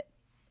 but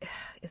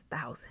it's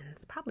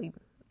thousands. Probably,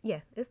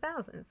 it's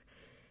thousands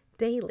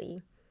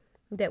daily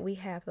that we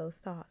have those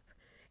thoughts.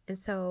 And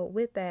so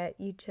with that,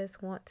 you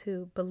just want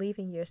to believe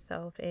in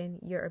yourself and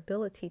your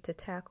ability to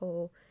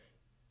tackle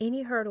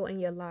any hurdle in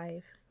your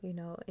life,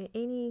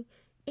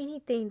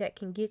 anything that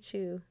can get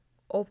you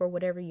over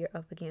whatever you're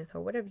up against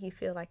or whatever you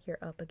feel like you're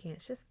up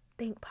against. Just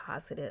think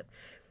positive.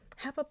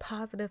 Have a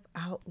positive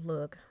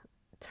outlook.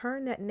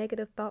 Turn that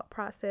negative thought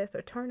process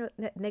or turn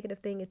that negative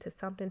thing into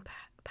something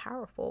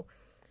powerful,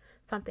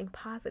 something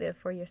positive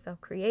for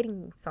yourself,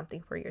 creating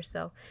something for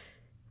yourself.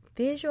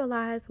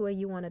 Visualize where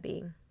you want to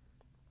be.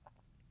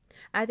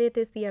 I did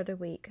this the other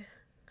week.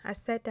 I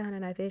sat down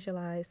and I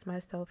visualized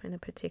myself in a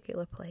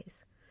particular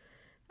place.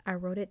 I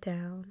wrote it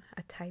down.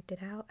 I typed it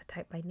out. I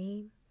typed my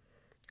name.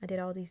 I did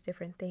all these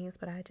different things,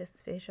 but I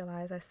just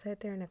visualized. I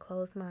sat there and I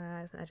closed my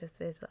eyes and I just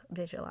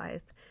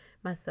visualized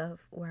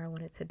myself where I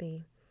wanted to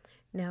be.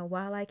 Now,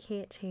 while I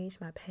can't change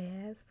my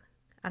past,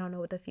 I don't know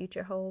what the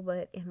future holds,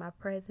 but in my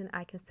present,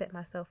 I can set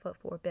myself up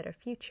for a better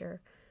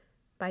future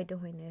by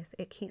doing this.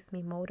 It keeps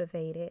me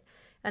motivated.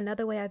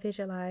 Another way I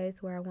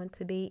visualize where I want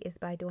to be is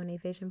by doing a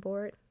vision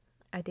board.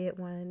 I did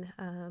one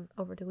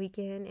over the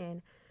weekend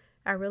and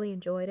I really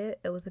enjoyed it.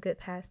 It was a good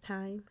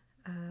pastime.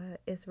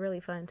 It's really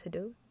fun to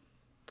do.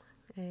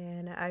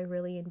 And I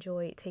really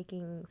enjoyed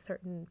taking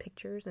certain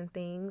pictures and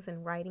things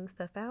and writing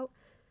stuff out.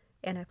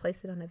 And I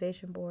placed it on a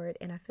vision board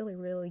and I feel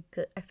really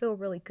good. I feel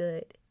really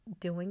good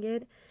doing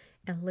it,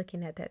 and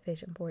looking at that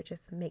vision board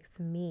just makes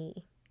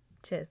me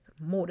just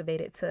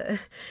motivated to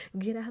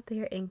get out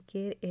there and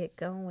get it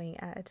going.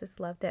 I just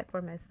love that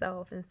for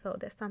myself. And so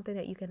that's something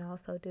that you can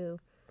also do.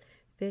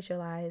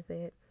 Visualize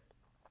it.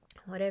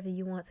 Whatever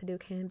you want to do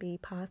can be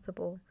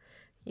possible.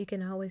 You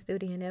can always do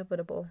the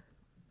inevitable.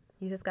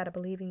 You just got to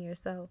believe in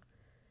yourself.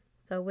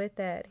 So with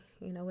that,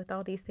 with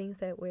all these things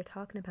that we're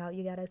talking about,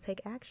 you got to take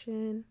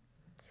action.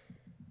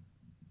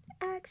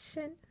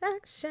 Action.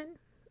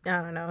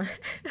 I don't know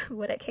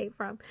where that came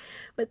from,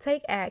 but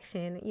take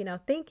action.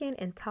 Thinking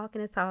and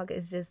talking the talk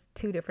is just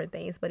two different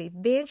things, but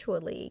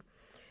eventually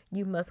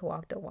you must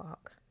walk the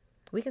walk.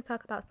 We can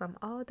talk about something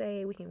all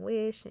day. We can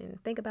wish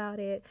and think about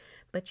it,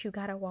 but you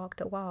got to walk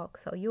the walk.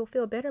 So you'll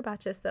feel better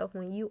about yourself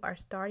when you are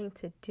starting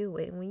to do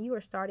it. When you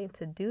are starting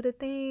to do the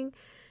thing,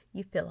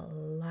 you feel a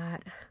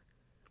lot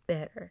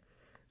better.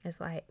 It's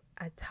like,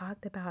 I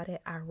talked about it,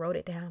 I wrote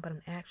it down, but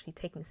I'm actually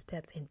taking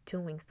steps and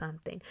doing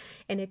something.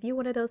 And if you're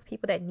one of those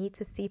people that need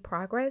to see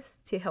progress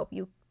to help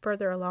you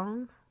further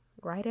along,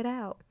 write it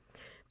out.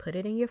 Put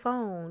it in your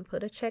phone,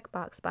 put a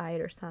checkbox by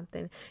it or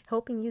something.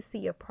 Helping you see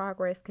your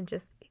progress can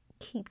just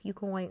keep you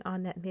going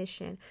on that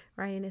mission,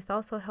 right? And it's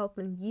also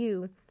helping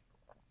you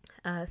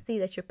see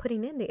that you're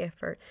putting in the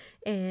effort.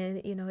 And,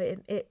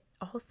 it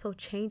also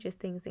changes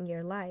things in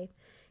your life.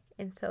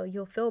 And so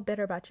you'll feel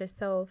better about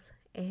yourselves.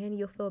 And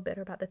you'll feel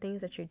better about the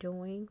things that you're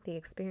doing, the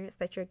experience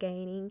that you're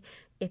gaining.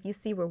 If you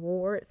see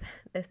rewards,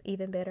 that's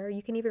even better.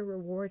 You can even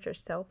reward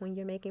yourself when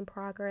you're making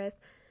progress.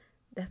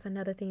 That's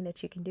another thing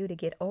that you can do to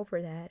get over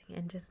that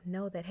and just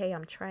know that, hey,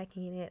 I'm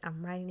tracking it.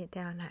 I'm writing it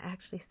down. I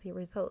actually see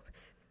results.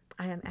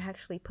 I am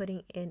actually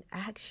putting in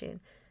action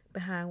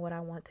behind what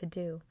I want to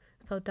do.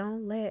 So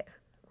don't let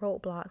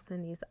roadblocks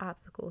and these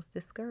obstacles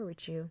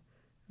discourage you.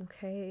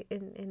 Okay.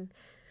 And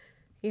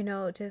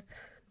just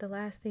the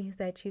last things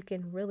that you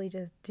can really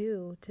just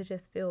do to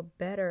just feel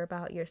better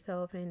about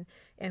yourself and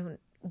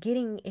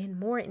getting in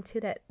more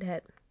into that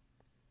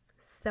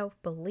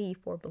self-belief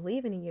or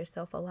believing in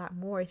yourself a lot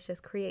more is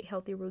just create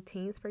healthy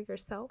routines for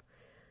yourself.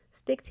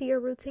 Stick to your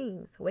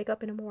routines. Wake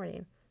up in the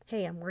morning.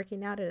 Hey, I'm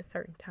working out at a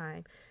certain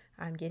time.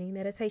 I'm getting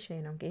meditation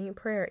in. I'm getting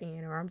prayer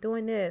in, or I'm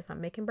doing this.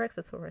 I'm making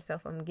breakfast for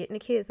myself. I'm getting the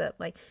kids up.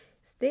 Like,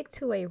 stick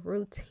to a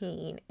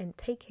routine and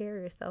take care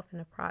of yourself in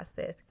the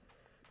process.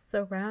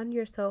 Surround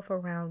yourself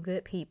around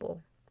good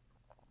people.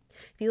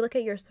 If you look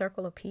at your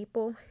circle of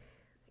people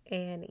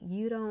and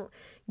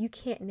you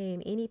can't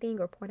name anything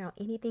or point out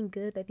anything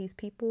good that these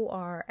people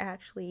are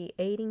actually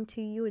aiding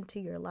to you into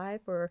your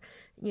life, or,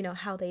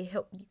 how they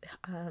help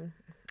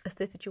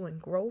assisted you in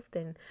growth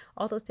and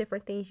all those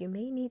different things, you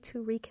may need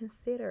to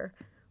reconsider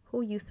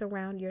who you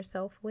surround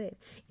yourself with.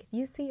 If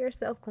you see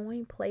yourself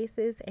going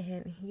places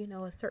and,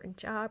 a certain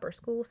job or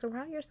school,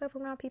 surround yourself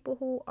around people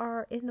who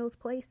are in those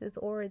places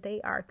or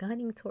they are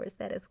gunning towards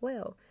that as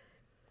well.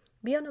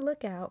 Be on the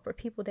lookout for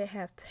people that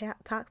have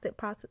toxic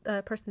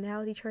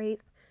personality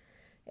traits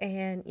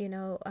And,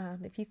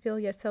 if you feel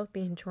yourself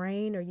being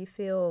drained, or you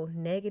feel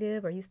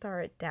negative, or you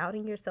start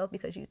doubting yourself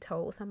because you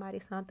told somebody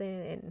something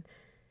and,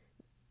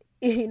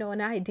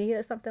 an idea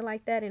or something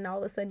like that, and all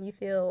of a sudden you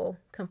feel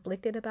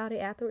conflicted about it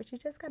afterwards, you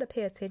just got to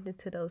pay attention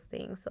to those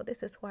things. So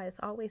this is why it's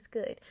always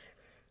good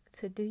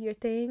to do your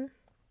thing.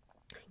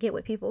 Get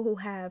with people who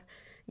have,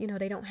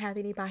 they don't have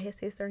any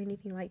biases or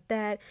anything like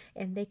that,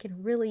 and they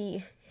can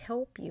really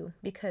help you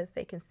because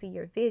they can see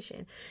your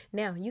vision.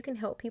 Now, you can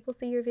help people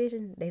see your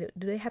vision.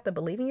 Do they have to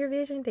believe in your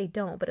vision? They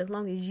don't. But as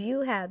long as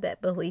you have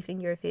that belief in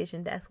your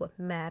vision, that's what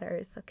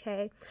matters,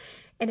 okay?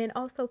 And then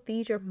also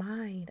feed your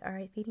mind, all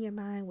right? Feeding your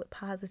mind with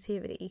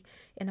positivity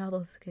and all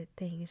those good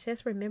things.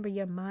 Just remember,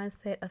 your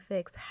mindset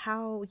affects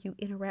how you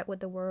interact with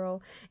the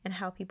world and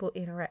how people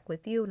interact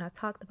with you. And I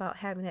talked about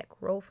having that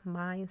growth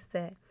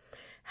mindset.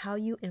 How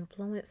you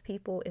influence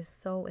people is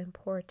so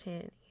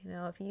important.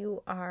 If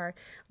you are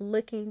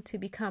looking to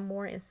become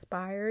more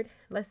inspired,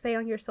 let's say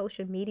on your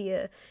social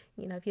media,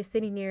 if you're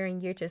sitting there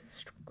and you're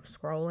just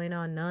scrolling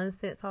on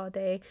nonsense all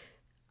day,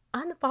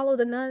 unfollow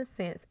the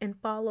nonsense and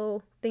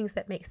follow things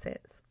that make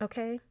sense,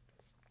 okay?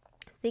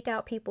 Seek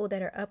out people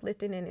that are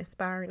uplifting and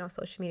inspiring on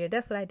social media.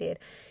 That's what I did.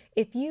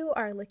 If you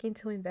are looking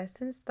to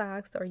invest in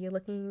stocks, or you're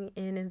looking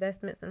in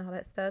investments and all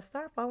that stuff,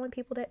 start following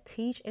people that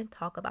teach and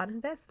talk about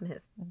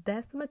investments.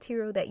 That's the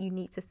material that you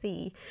need to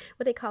see.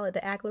 What they call it,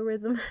 the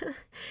algorithm.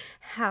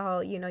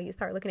 How, you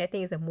start looking at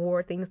things and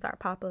more things start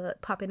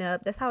popping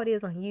up. That's how it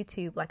is on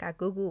YouTube. Like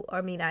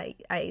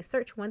I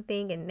search one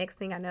thing, and next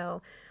thing I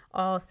know,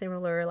 all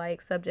similar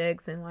like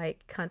subjects and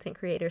like content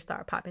creators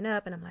start popping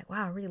up, and I'm like,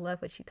 wow, I really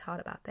love what she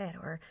taught about that.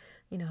 Or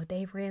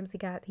Dave Ramsey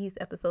got these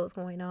episodes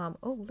going on.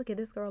 Oh, look at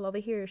this girl over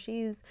here.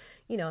 She's,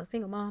 a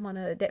single mom on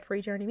a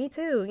debt-free journey. Me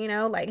too.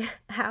 Like,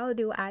 how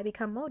do I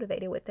become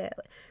motivated with that?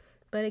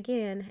 But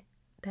again,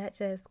 that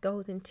just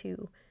goes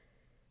into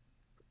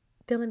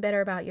feeling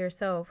better about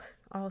yourself,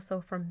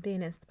 also from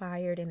being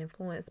inspired and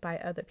influenced by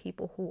other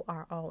people who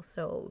are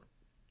also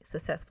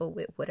successful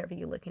with whatever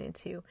you're looking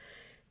into.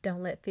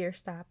 Don't let fear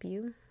stop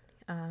you.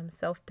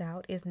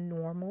 Self-doubt is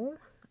normal.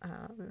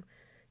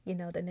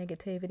 The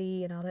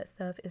negativity and all that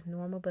stuff is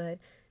normal, but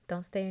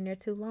don't stay in there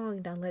too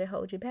long. Don't let it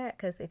hold you back,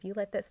 because if you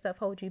let that stuff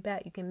hold you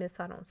back, you can miss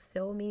out on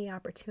so many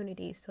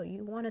opportunities. So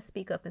you want to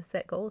speak up and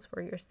set goals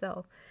for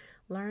yourself.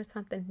 Learn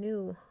something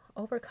new.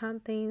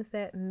 Overcome things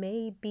that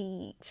may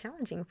be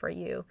challenging for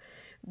you,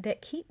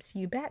 that keeps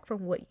you back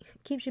from what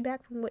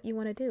you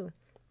want to do.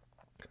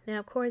 Now,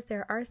 of course,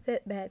 there are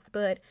setbacks,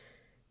 but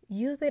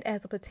use it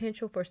as a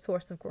potential for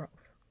source of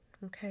growth.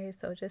 Okay,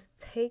 so just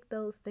take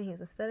those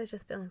things. Instead of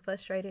just feeling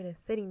frustrated and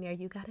sitting there,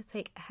 you got to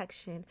take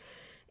action.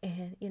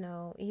 And,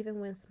 even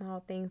when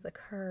small things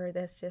occur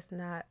that's just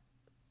not,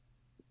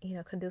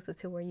 conducive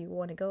to where you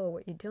want to go or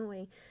what you're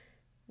doing,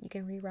 you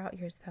can reroute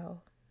yourself,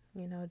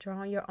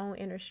 drawing your own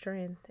inner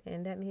strength.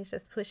 And that means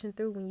just pushing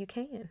through when you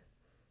can.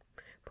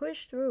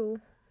 Push through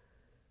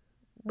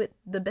with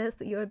the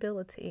best of your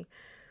ability.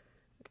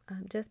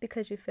 Just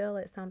because you fail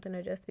at something,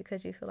 or just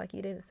because you feel like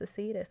you didn't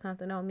succeed at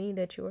something, don't mean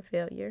that you're a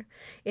failure.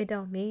 It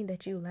don't mean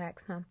that you lack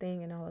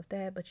something and all of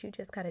that, but you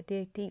just got to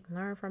dig deep,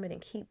 learn from it,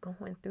 and keep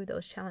going through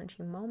those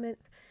challenging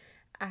moments.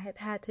 I have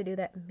had to do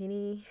that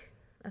many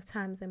of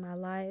times in my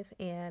life,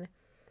 and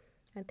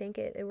I think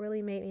it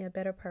really made me a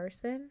better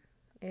person.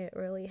 It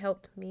really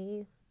helped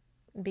me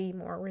be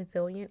more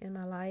resilient in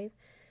my life,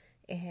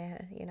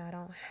 and I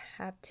don't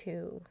have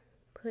to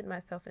put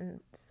myself in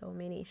so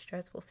many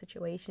stressful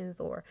situations,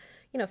 or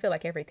feel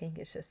like everything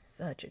is just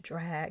such a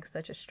drag,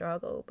 such a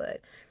struggle.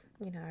 But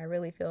I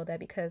really feel that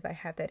because I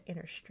have that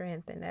inner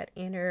strength and that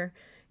inner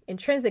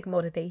intrinsic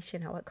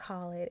motivation, I would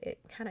call it, it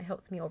kind of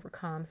helps me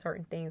overcome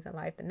certain things in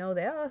life, to know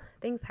that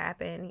things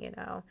happen,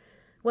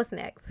 what's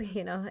next,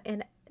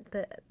 and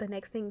the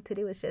next thing to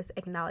do is just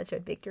acknowledge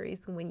your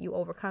victories when you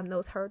overcome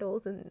those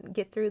hurdles and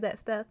get through that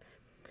stuff.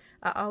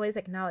 I always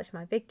acknowledge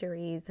my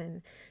victories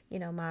and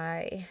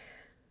my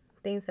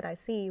things that I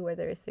see,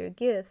 whether it's through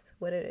gifts,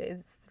 whether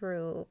it's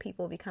through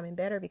people becoming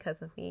better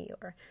because of me,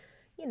 or,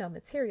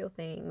 material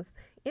things,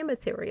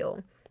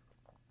 immaterial.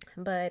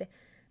 But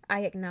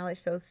I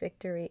acknowledge those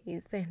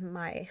victories and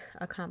my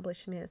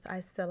accomplishments.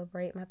 I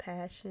celebrate my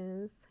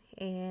passions.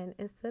 And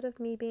instead of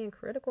me being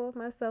critical of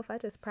myself, I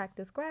just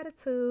practice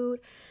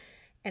gratitude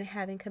and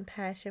having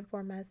compassion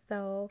for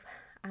myself.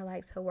 I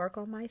like to work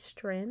on my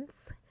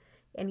strengths,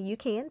 and you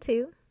can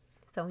too.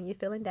 So when you're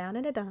feeling down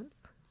in the dumps,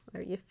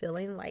 or you're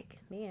feeling like,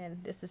 man,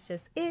 this is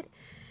just it,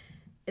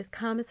 it's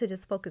common to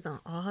just focus on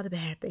all the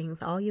bad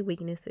things, all your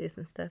weaknesses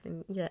and stuff,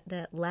 and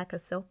that lack of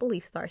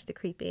self-belief starts to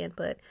creep in.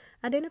 But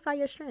identify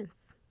your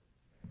strengths.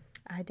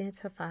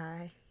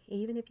 Identify,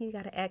 even if you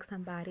got to ask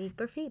somebody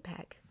for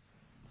feedback.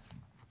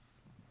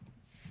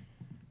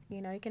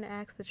 You can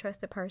ask a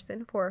trusted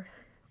person for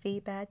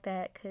feedback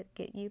that could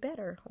get you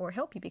better or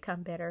help you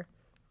become better.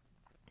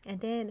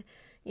 And then,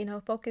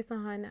 focus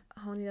on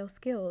honing those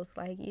skills.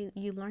 Like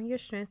you learn your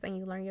strengths and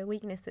you learn your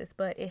weaknesses,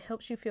 but it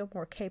helps you feel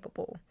more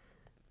capable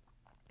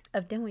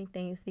of doing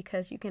things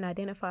because you can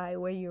identify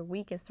where you're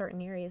weak in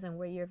certain areas and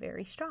where you're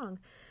very strong.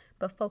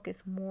 but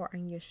focus more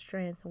on your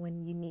strength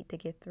when you need to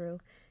get through.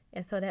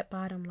 And so that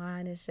bottom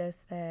line is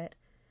just that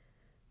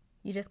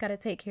you just got to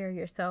take care of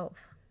yourself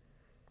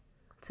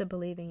to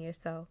believe in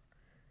yourself.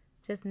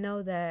 Just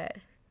know that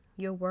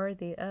you're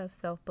worthy of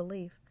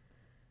self-belief.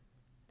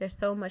 There's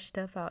so much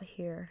stuff out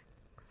here,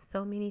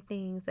 so many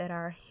things at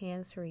our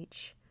hands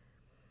reach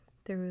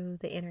through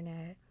the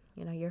internet,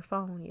 your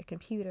phone, your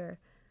computer,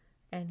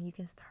 and you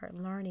can start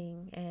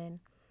learning, and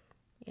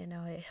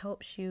it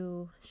helps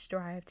you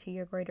strive to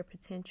your greater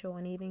potential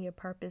and even your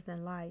purpose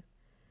in life.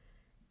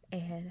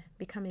 And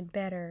becoming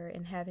better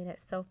and having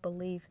that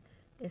self-belief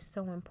is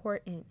so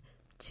important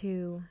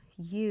to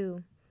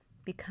you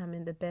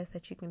becoming the best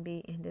that you can be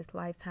in this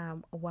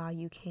lifetime while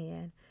you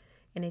can.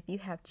 And if you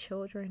have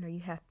children or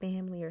you have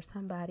family or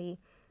somebody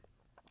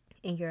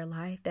in your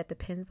life that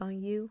depends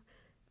on you,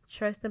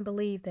 trust and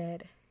believe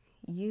that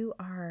you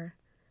are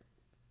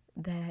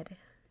that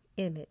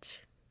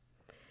image.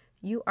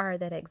 You are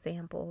that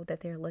example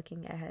that they're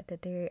looking at,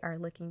 that they are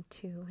looking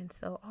to. And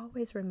so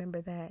always remember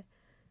that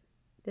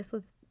this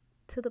was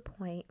to the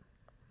point,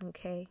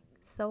 okay?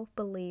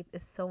 Self-belief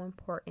is so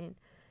important.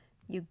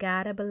 You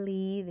gotta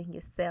believe in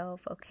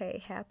yourself,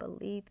 okay? Have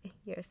belief in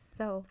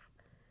yourself.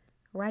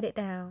 Write it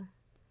down.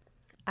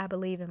 I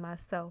believe in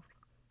myself,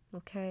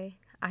 okay?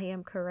 I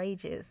am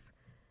courageous.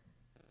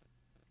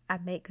 I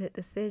make good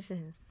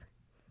decisions.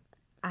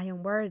 I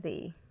am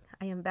worthy.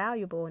 I am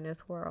valuable in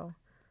this world.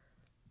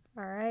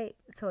 All right.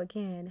 So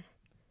again,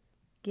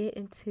 get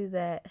into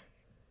that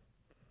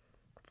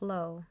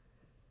flow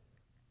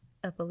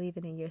of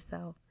believing in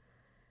yourself.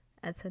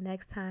 Until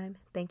next time,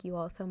 thank you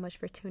all so much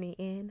for tuning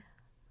in.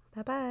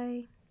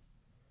 Bye-bye.